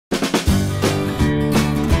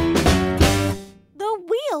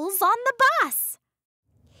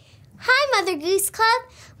Mother Goose Club.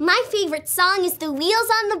 My favorite song is The Wheels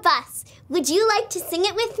on the Bus. Would you like to sing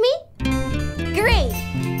it with me? Great!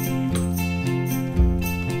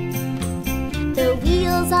 The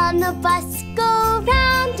wheels on the bus go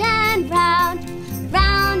round and round,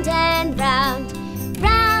 round and round,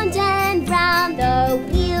 round and round. The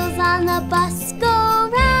wheels on the bus go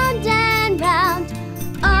round and round,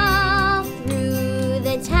 all through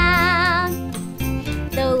the town.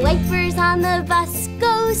 The wipers on the bus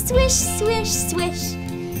go swish, swish, swish,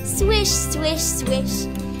 swish, swish, swish,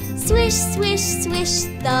 swish, swish, swish.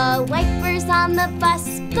 The wipers on the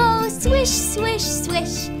bus go swish, swish,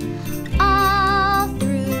 swish, all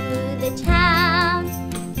through the town.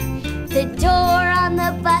 The door on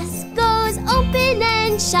the bus goes open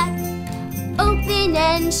and shut, open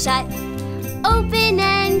and shut, open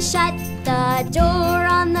and shut. The door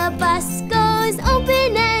on the bus goes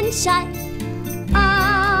open and shut,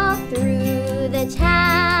 all through the town.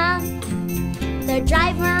 The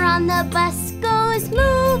driver on the bus goes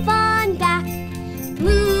move on back,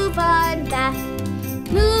 move on back,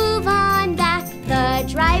 move on back. The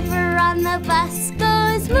driver on the bus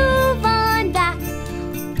goes move on back,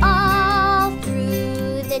 all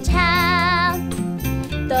through the town.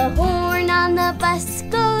 The horn on the bus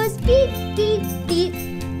goes beep, beep, beep,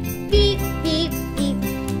 beep, beep, beep,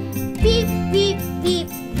 beep, beep, beep.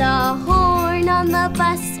 The horn on the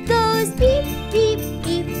bus goes beep, beep,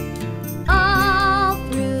 beep, all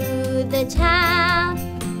through the town.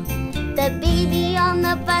 The baby on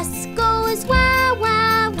the bus goes wah,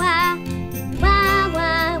 wah, wah, wah,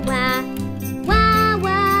 wah, wah, wah,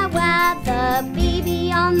 wah, wah. The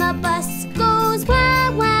baby on the bus goes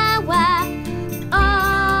wah, wah, wah,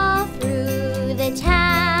 all through the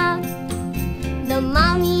town. The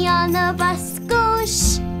mommy on the bus goes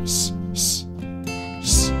shh, shh, shh,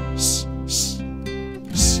 shh, shh,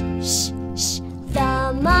 shh, shh, shh.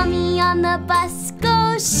 The mommy on the bus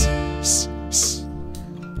goes shh, shh, shh,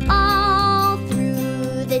 all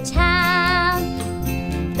through the town.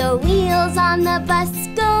 The wheels on the bus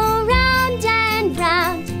go round and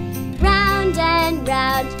round, round and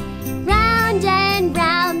round, round and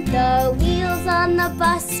round. The wheels on the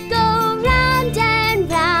bus go round and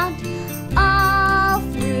round, all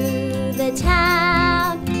through the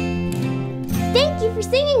town. Thank you for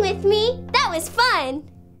singing with me. That was fun.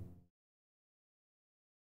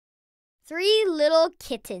 3 Little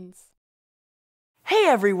Kittens. Hey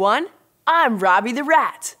everyone, I'm Robbie the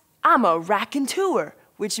Rat. I'm a raconteur,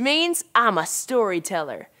 which means I'm a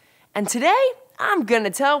storyteller. And today, I'm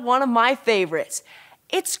gonna tell one of my favorites.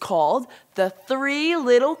 It's called The 3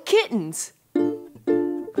 Little Kittens.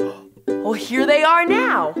 Well, here they are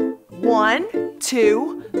now. 1,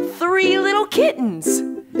 2, 3 little kittens.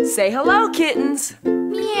 Say hello, kittens.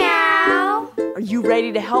 Meow. Are you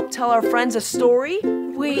ready to help tell our friends a story?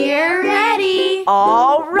 We're ready.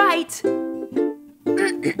 All right.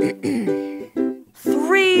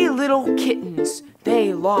 3 little kittens.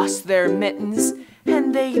 They lost their mittens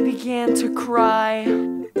and they began to cry.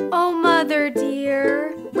 Oh, mother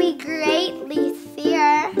dear, We greatly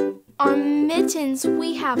fear. our mittens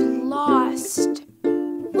we have lost.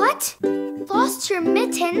 What? Lost your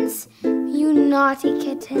mittens? You naughty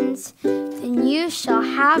kittens. Then you shall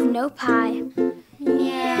have no pie.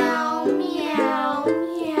 Meow, meow,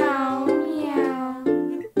 meow, meow.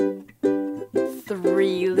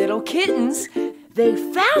 3 little kittens. They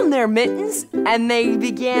found their mittens and they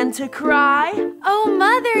began to cry. Oh,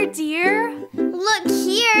 mother dear, Look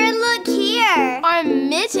here, look here. our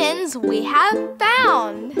mittens we have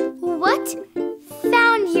found. What?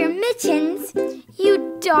 Found your mittens?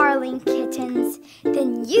 You darling kittens.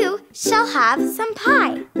 Then you shall have some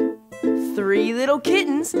pie. 3 little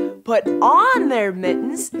kittens put on their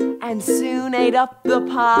mittens and soon ate up the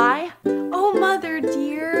pie. Oh, mother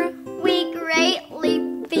dear, We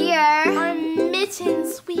greatly fear. our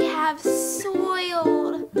mittens we have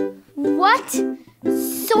soiled. What?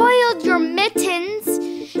 Soiled your mittens?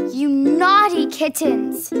 You naughty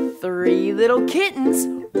kittens. 3 little kittens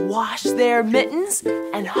washed their mittens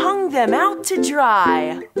and hung them out to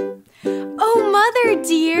dry. Oh, mother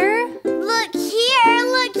dear, Look here,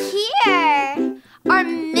 look here. our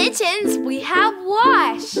mittens we have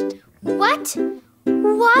washed. What?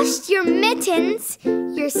 Washed your mittens?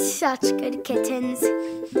 You're such good kittens.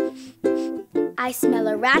 I smell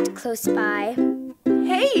a rat close by.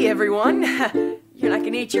 Hey everyone! You're not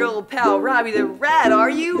gonna eat your old pal Robbie the Rat, are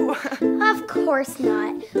you? Of course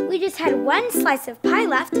not. We just had one slice of pie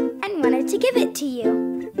left and wanted to give it to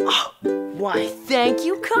you. Oh, why, thank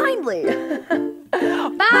you kindly.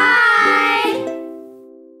 Bye!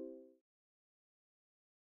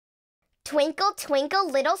 Twinkle, twinkle,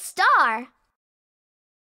 little star.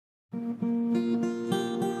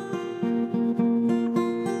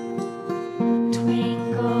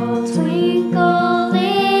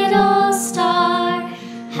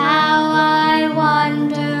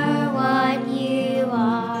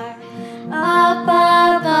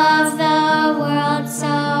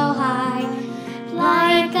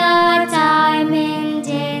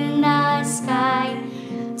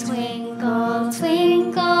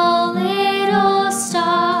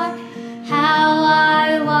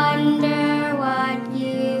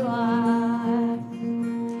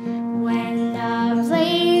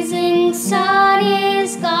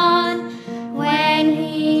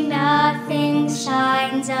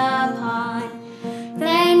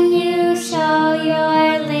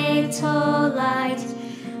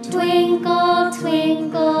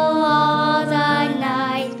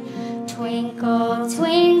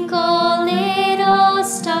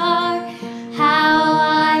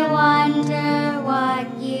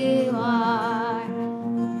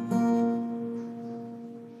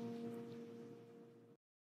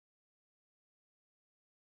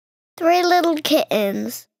 Three little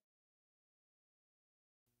kittens.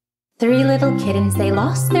 Three little kittens, they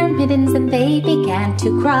lost their mittens and they began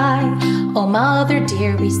to cry. Oh, mother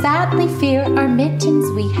dear, we sadly fear our mittens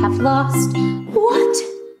we have lost. What?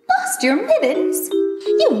 Lost your mittens?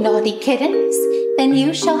 You naughty kittens, then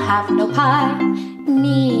you shall have no pie.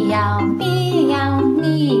 Meow, meow,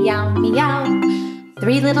 meow, meow.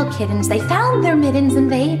 Three little kittens, they found their mittens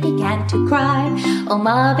and they began to cry. Oh,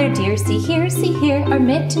 mother dear, see here, our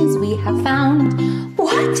mittens we have found.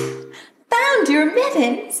 What? Found your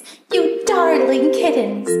mittens? You darling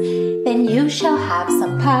kittens, then you shall have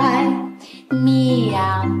some pie.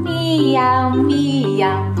 Meow, meow,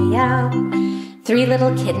 meow, meow. Three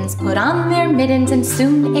little kittens put on their mittens and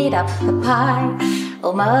soon ate up the pie.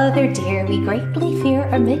 Oh, mother dear, we greatly fear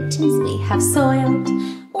our mittens we have soiled.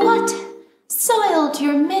 What? Soiled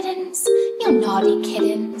your mittens, you naughty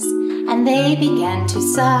kittens? And they began to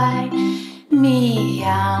sigh.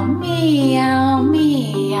 Meow, meow,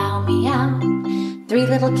 meow, meow. Three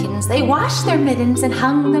little kittens, they washed their mittens and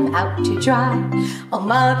hung them out to dry. Oh,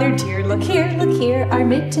 mother dear, look here, our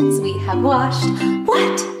mittens we have washed.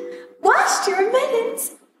 What? Washed your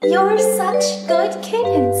mittens? You're such good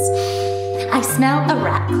kittens. I smell a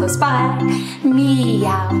rat close by.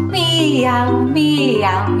 Meow, meow,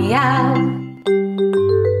 meow, meow.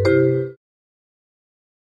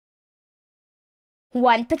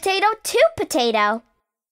 One potato, two potato.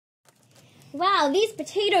 Wow, these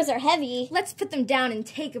potatoes are heavy. Let's put them down and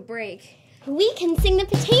take a break. We can sing the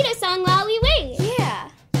potato song while we wait. Yeah.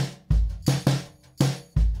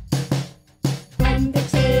 One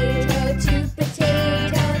potato, two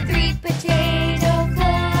potato, three potato, 4,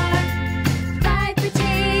 5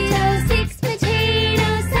 potato, 6 potato,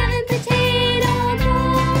 7 potato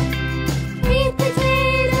more. 8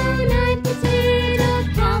 potato, 9 potato,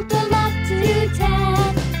 count them up to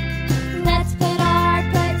 10. Let's put our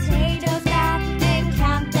potatoes back and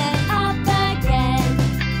count them up again.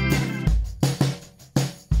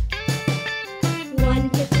 1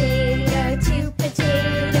 potato, 2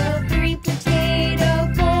 potato, 3 potato,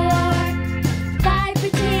 4, 5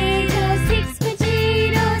 potato, 6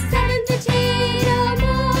 potato, 7 potato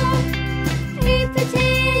more. 8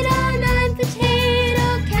 potato, 9 potato,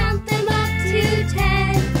 count them up to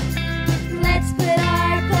 10. Let's put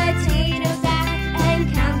our potatoes back and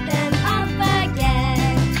count them up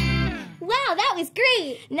again. Wow, that was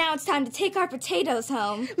great! Now it's time to take our potatoes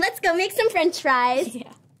home. Let's go make some French fries.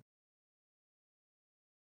 Yeah.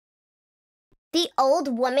 The Old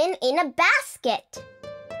Woman in a Basket.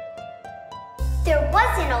 There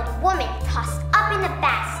was an old woman tossed up in a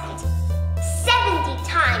basket, 70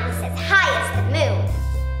 times as high as the moon.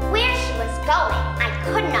 Where she was going, I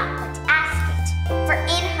could not but ask it, for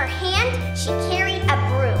in her hand she carried a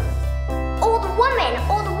broom. Old woman,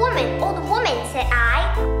 said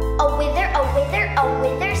I, a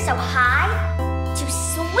whither so high, to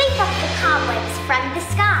sweep up the cobwebs from the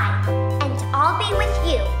sky, and I'll be with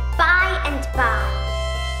you by and by.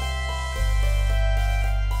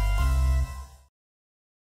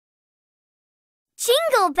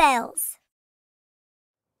 Jingle Bells.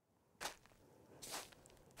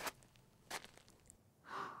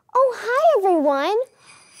 Oh, hi everyone.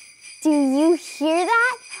 Do you hear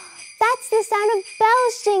that? That's the sound of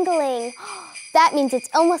bells jingling. That means it's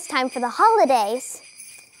almost time for the holidays.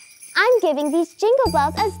 I'm giving these jingle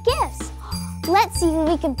bells as gifts. Let's see who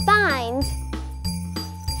we can find.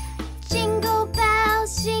 Jingle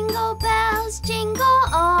bells, jingle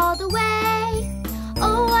all the way.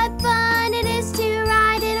 Oh, what fun it is to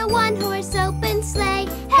ride in a one-horse open sleigh.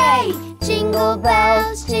 Hey! Jingle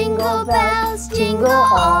bells, jingle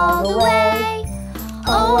all the way.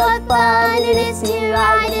 Oh, what fun it is to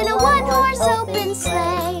ride in a one-horse open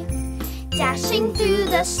sleigh. Dashing through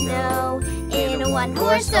the snow in a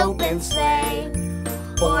one-horse open sleigh.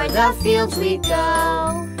 O'er the fields we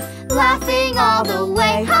go, laughing all the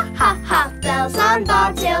way. Ha, ha, ha, bells on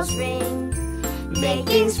bobtails ring,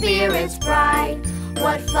 making spirits bright.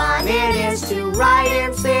 What fun it is to ride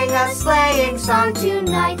and sing a sleighing song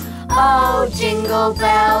tonight. Oh, jingle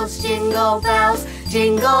bells, jingle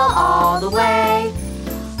all the way.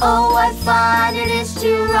 Oh, what fun it is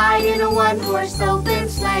to ride in a one-horse open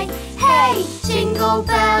sleigh. Hey, jingle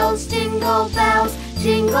bells, jingle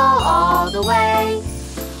all the way.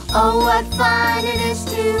 Oh, what fun it is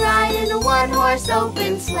to ride in a one-horse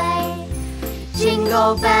open sleigh.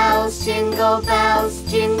 Jingle bells, jingle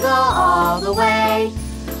all the way.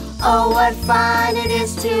 Oh, what fun it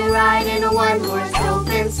is to ride in a one-horse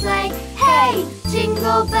open sleigh. Hey,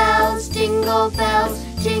 jingle bells, jingle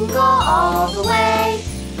all the way.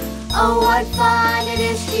 Oh, what fun it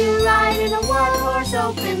is to ride in a one-horse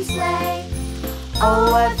open sleigh.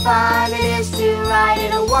 Oh, what fun it is to ride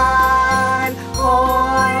in a one-horse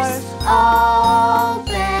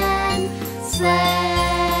open sleigh.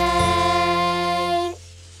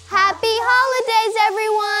 Happy holidays,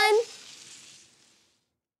 everyone!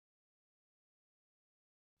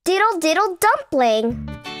 Diddle, diddle, dumpling.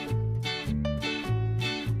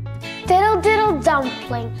 Diddle, diddle,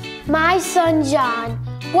 dumpling, my son John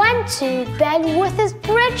went to bed with his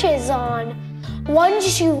breeches on. One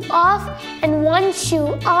shoe off and one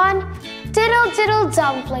shoe on. Diddle, diddle,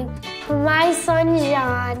 dumpling, for my son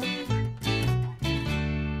John.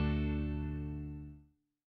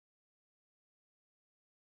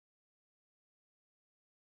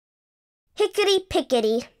 Hickety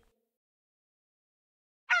Pickety.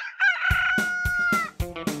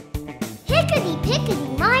 Hickety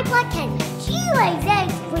Pickety, my black hen, she lays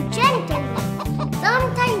eggs for Jenkins.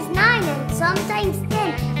 Sometimes 9 and sometimes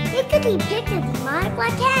 10. Hickety Pickety, my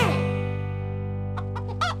black hen.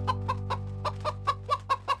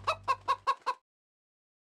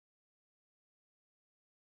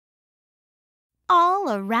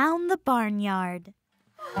 All around the barnyard.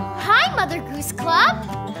 Hi, Mother Goose Club.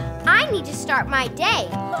 I need to start my day,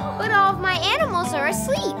 but all of my animals are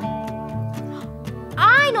asleep.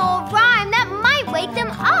 I know a rhyme that might wake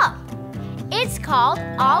them up. It's called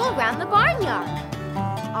All Around the Barnyard.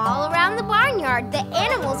 All around the barnyard, the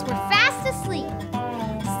animals were fast asleep.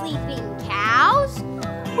 Sleeping cows,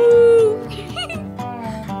 moo.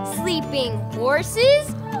 Sleeping horses,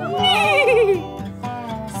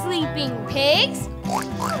 sleeping pigs,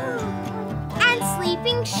 and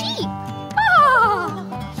sleeping sheep.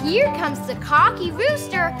 Here comes the cocky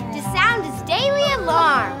rooster to sound his daily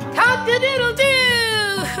alarm. Cock-a-doodle-doo!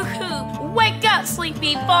 Wake up,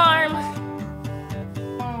 sleepy farm!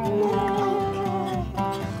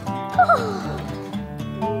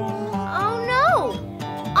 Oh no!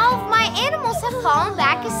 All of my animals have fallen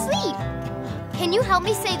back asleep. Can you help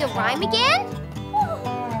me say the rhyme again?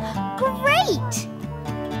 Great!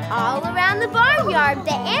 All around the barnyard,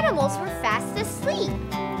 the animals were fast asleep.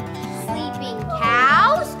 Sleeping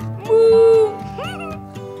cows, moo.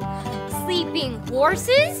 Sleeping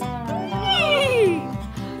horses,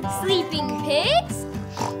 sleeping pigs,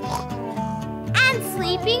 and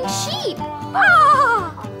sleeping sheep.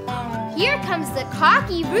 Here comes the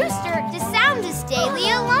cocky rooster to sound his daily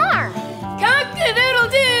alarm.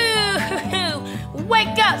 Cock-a-doodle-doo!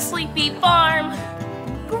 Wake up, sleepy farm!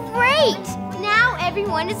 Great! Now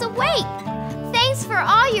everyone is awake. Thanks for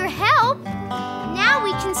all your help. Now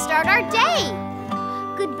we can start our day.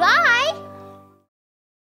 Goodbye.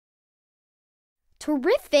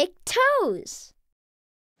 Terrific toes.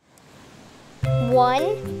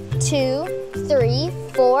 1, 2, 3,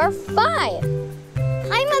 4, 5.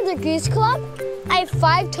 Hi, Mother Goose Club. I have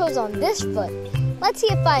 5 toes on this foot. Let's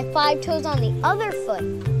see if I have 5 toes on the other foot.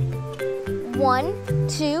 1,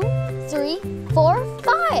 2, 3, 4,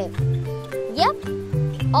 5. Yep,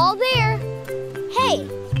 all there. Hey,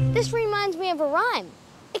 this reminds me of a rhyme.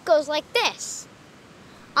 It goes like this.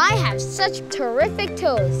 I have such terrific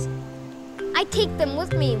toes. I take them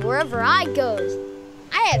with me wherever I goes.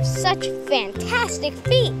 I have such fantastic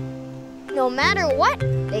feet. No matter what,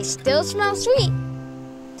 they still smell sweet.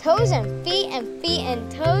 Toes and feet and feet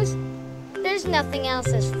and toes. There's nothing else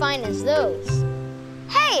as fine as those.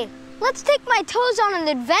 Hey, let's take my toes on an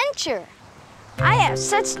adventure. I have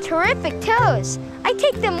such terrific toes. I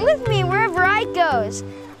take them with me wherever I goes.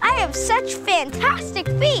 I have such fantastic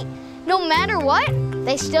feet. No matter what,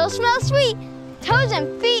 they still smell sweet. Toes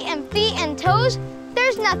and feet and feet and toes.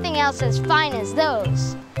 There's nothing else as fine as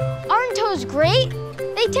those. Aren't toes great?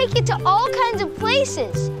 They take you to all kinds of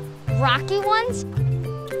places. Rocky ones,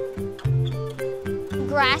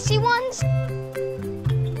 grassy ones,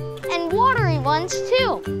 and watery ones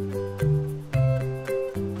too.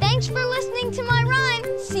 Thanks for listening to my rhyme.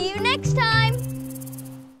 See you next time.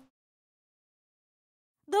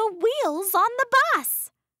 The wheels on the bus.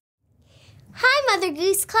 Hi, Mother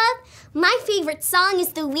Goose Club. My favorite song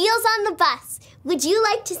is The Wheels on the Bus. Would you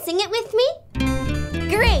like to sing it with me?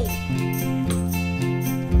 Great!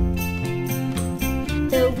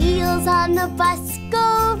 The wheels on the bus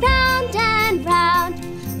go round and round,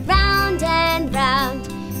 round and round,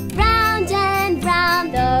 round and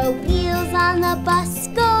round. The wheels on the bus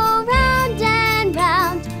go round and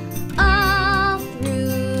round, all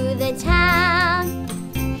through the town.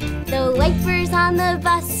 The wipers on the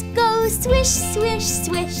bus go swish, swish,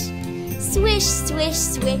 swish, swish, swish,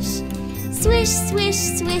 swish, swish, swish,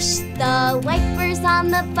 swish. The wipers on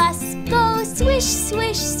the bus go swish,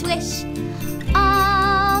 swish, swish,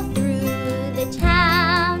 all through the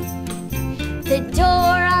town. The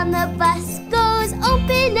door on the bus goes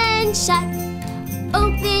open and shut,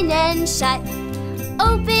 open and shut,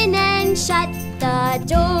 open and shut. The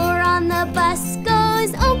door on the bus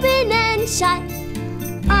goes open and shut.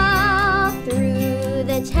 All through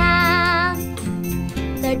the town,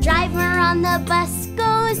 the driver on the bus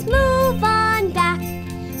goes, move on back,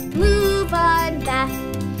 move on back,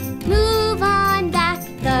 move on back.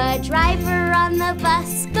 The driver on the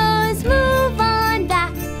bus goes, move on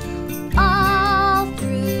back. All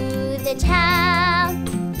through the town,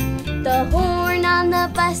 the horn on the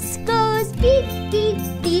bus goes, beep, beep,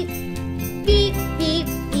 beep, beep, beep,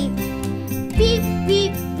 beep, beep,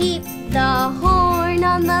 beep, beep. The horn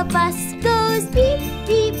on the bus goes, beep,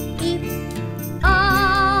 beep, beep.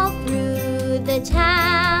 All through the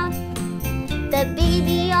town, the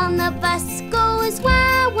baby on the bus goes,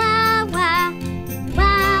 wah, wah, wah,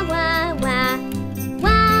 wah, wah, wah,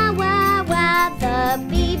 wah, wah, wah. The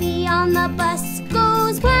baby on the bus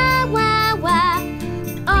goes, wah, wah, wah.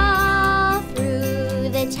 All through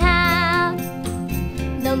the town,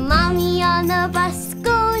 the mommy on the bus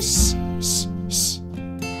goes, shh, shh, shh,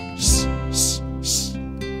 shh, shh,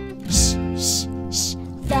 shh, shh, shh.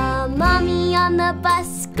 The mommy on the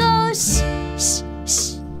bus goes, shh, shh,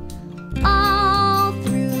 shh. All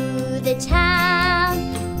through the town,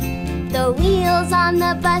 the wheels on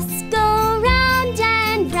the bus go round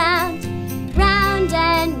and round, round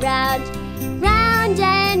and round, round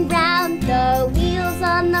and round. The wheels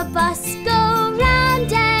on the bus go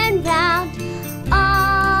round and round,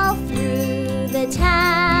 all through the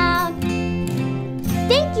town.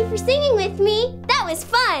 Thank you for singing with me. That was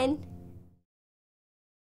fun.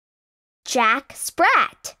 Jack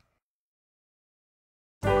Sprat.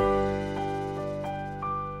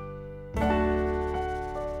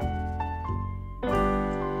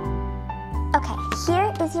 Okay,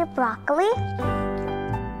 here is your broccoli,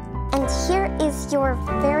 and here is your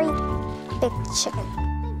very big chicken.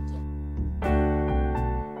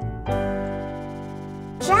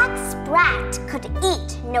 Jack Sprat could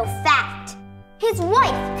eat no fat. His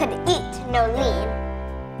wife could eat no lean.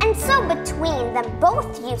 And so between them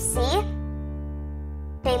both, you see,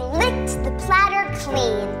 they licked the platter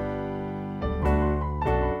clean.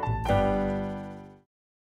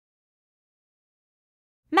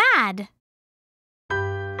 Mad.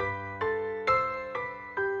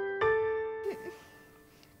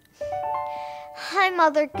 Hi,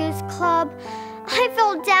 Mother Goose Club. I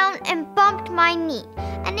fell down and bumped my knee,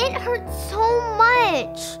 and it hurt so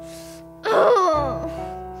much. Ugh.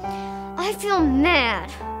 I feel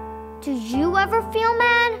mad. Do you ever feel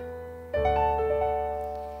mad?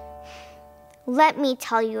 Let me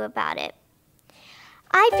tell you about it.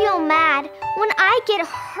 I feel mad when I get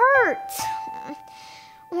hurt,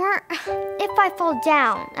 or if I fall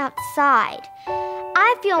down outside.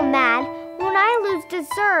 I feel mad when I lose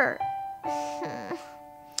dessert,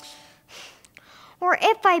 or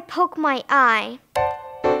if I poke my eye.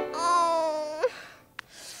 Oh.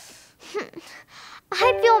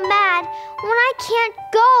 I feel mad when I can't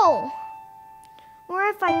go, or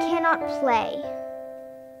if I cannot play.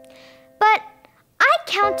 But I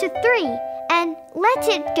count to 3 and let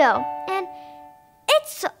it go, and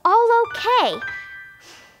it's all okay.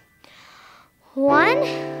 1,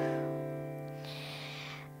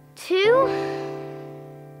 2,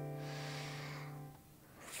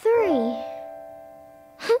 3.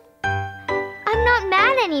 I'm not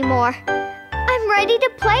mad anymore. I'm ready to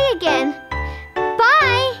play again.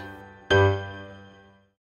 Bye!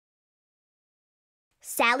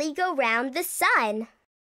 Sally go round the sun.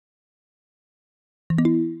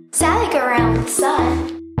 Sally go round the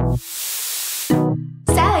sun.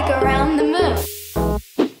 Sally go round the moon.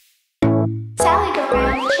 Sally go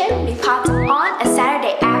round the chimney pots on a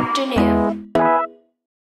Saturday afternoon.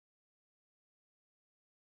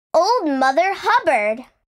 Old Mother Hubbard.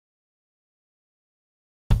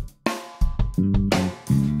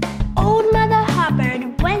 Old Mother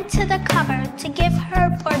Hubbard went to the cupboard to give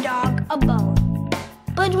her poor dog a bone.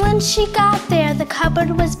 But when she got there, the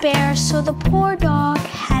cupboard was bare, so the poor dog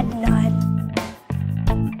had none.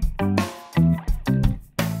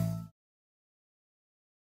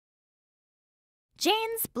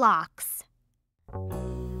 Jane's blocks.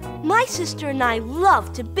 My sister and I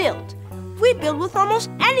love to build. We build with almost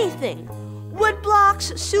anything. Wood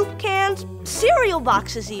blocks, soup cans, cereal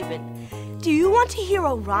boxes even. Do you want to hear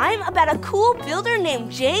a rhyme about a cool builder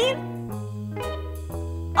named Jane?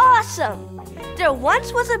 Awesome! There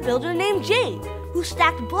once was a builder named Jane who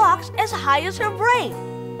stacked blocks as high as her brain.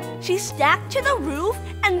 She stacked to the roof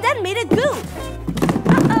and then made a goof.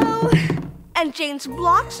 Uh-oh! And Jane's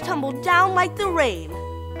blocks tumbled down like the rain.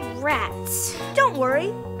 Rats. Don't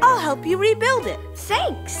worry, I'll help you rebuild it.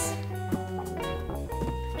 Thanks.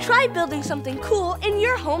 Try building something cool in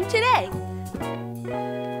your home today.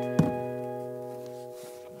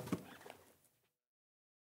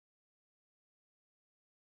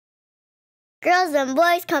 Girls and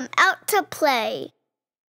boys come out to play.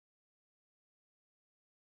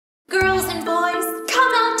 Girls and boys,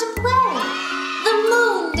 come out to play. The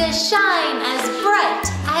moon does shine as bright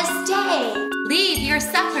as day. Leave your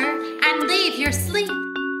supper and leave your sleep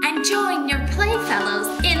and join your playfellows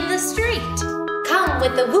in the street. Come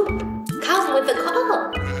with a whoop, come with a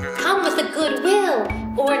call, come with a good will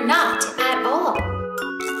or not at all.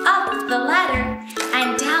 Up the ladder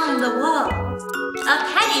and down the wall. A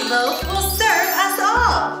penny loaf will serve us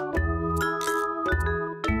all.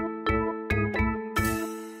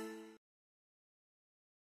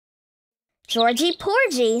 Georgie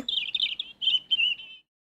Porgie.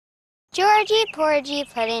 Georgie Porgie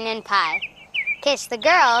pudding and pie kissed the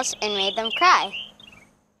girls and made them cry.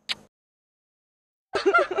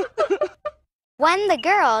 When the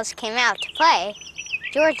girls came out to play,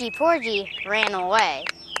 Georgie Porgie ran away.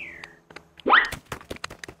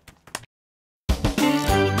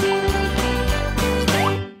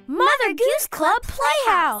 Mother Goose Club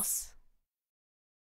Playhouse.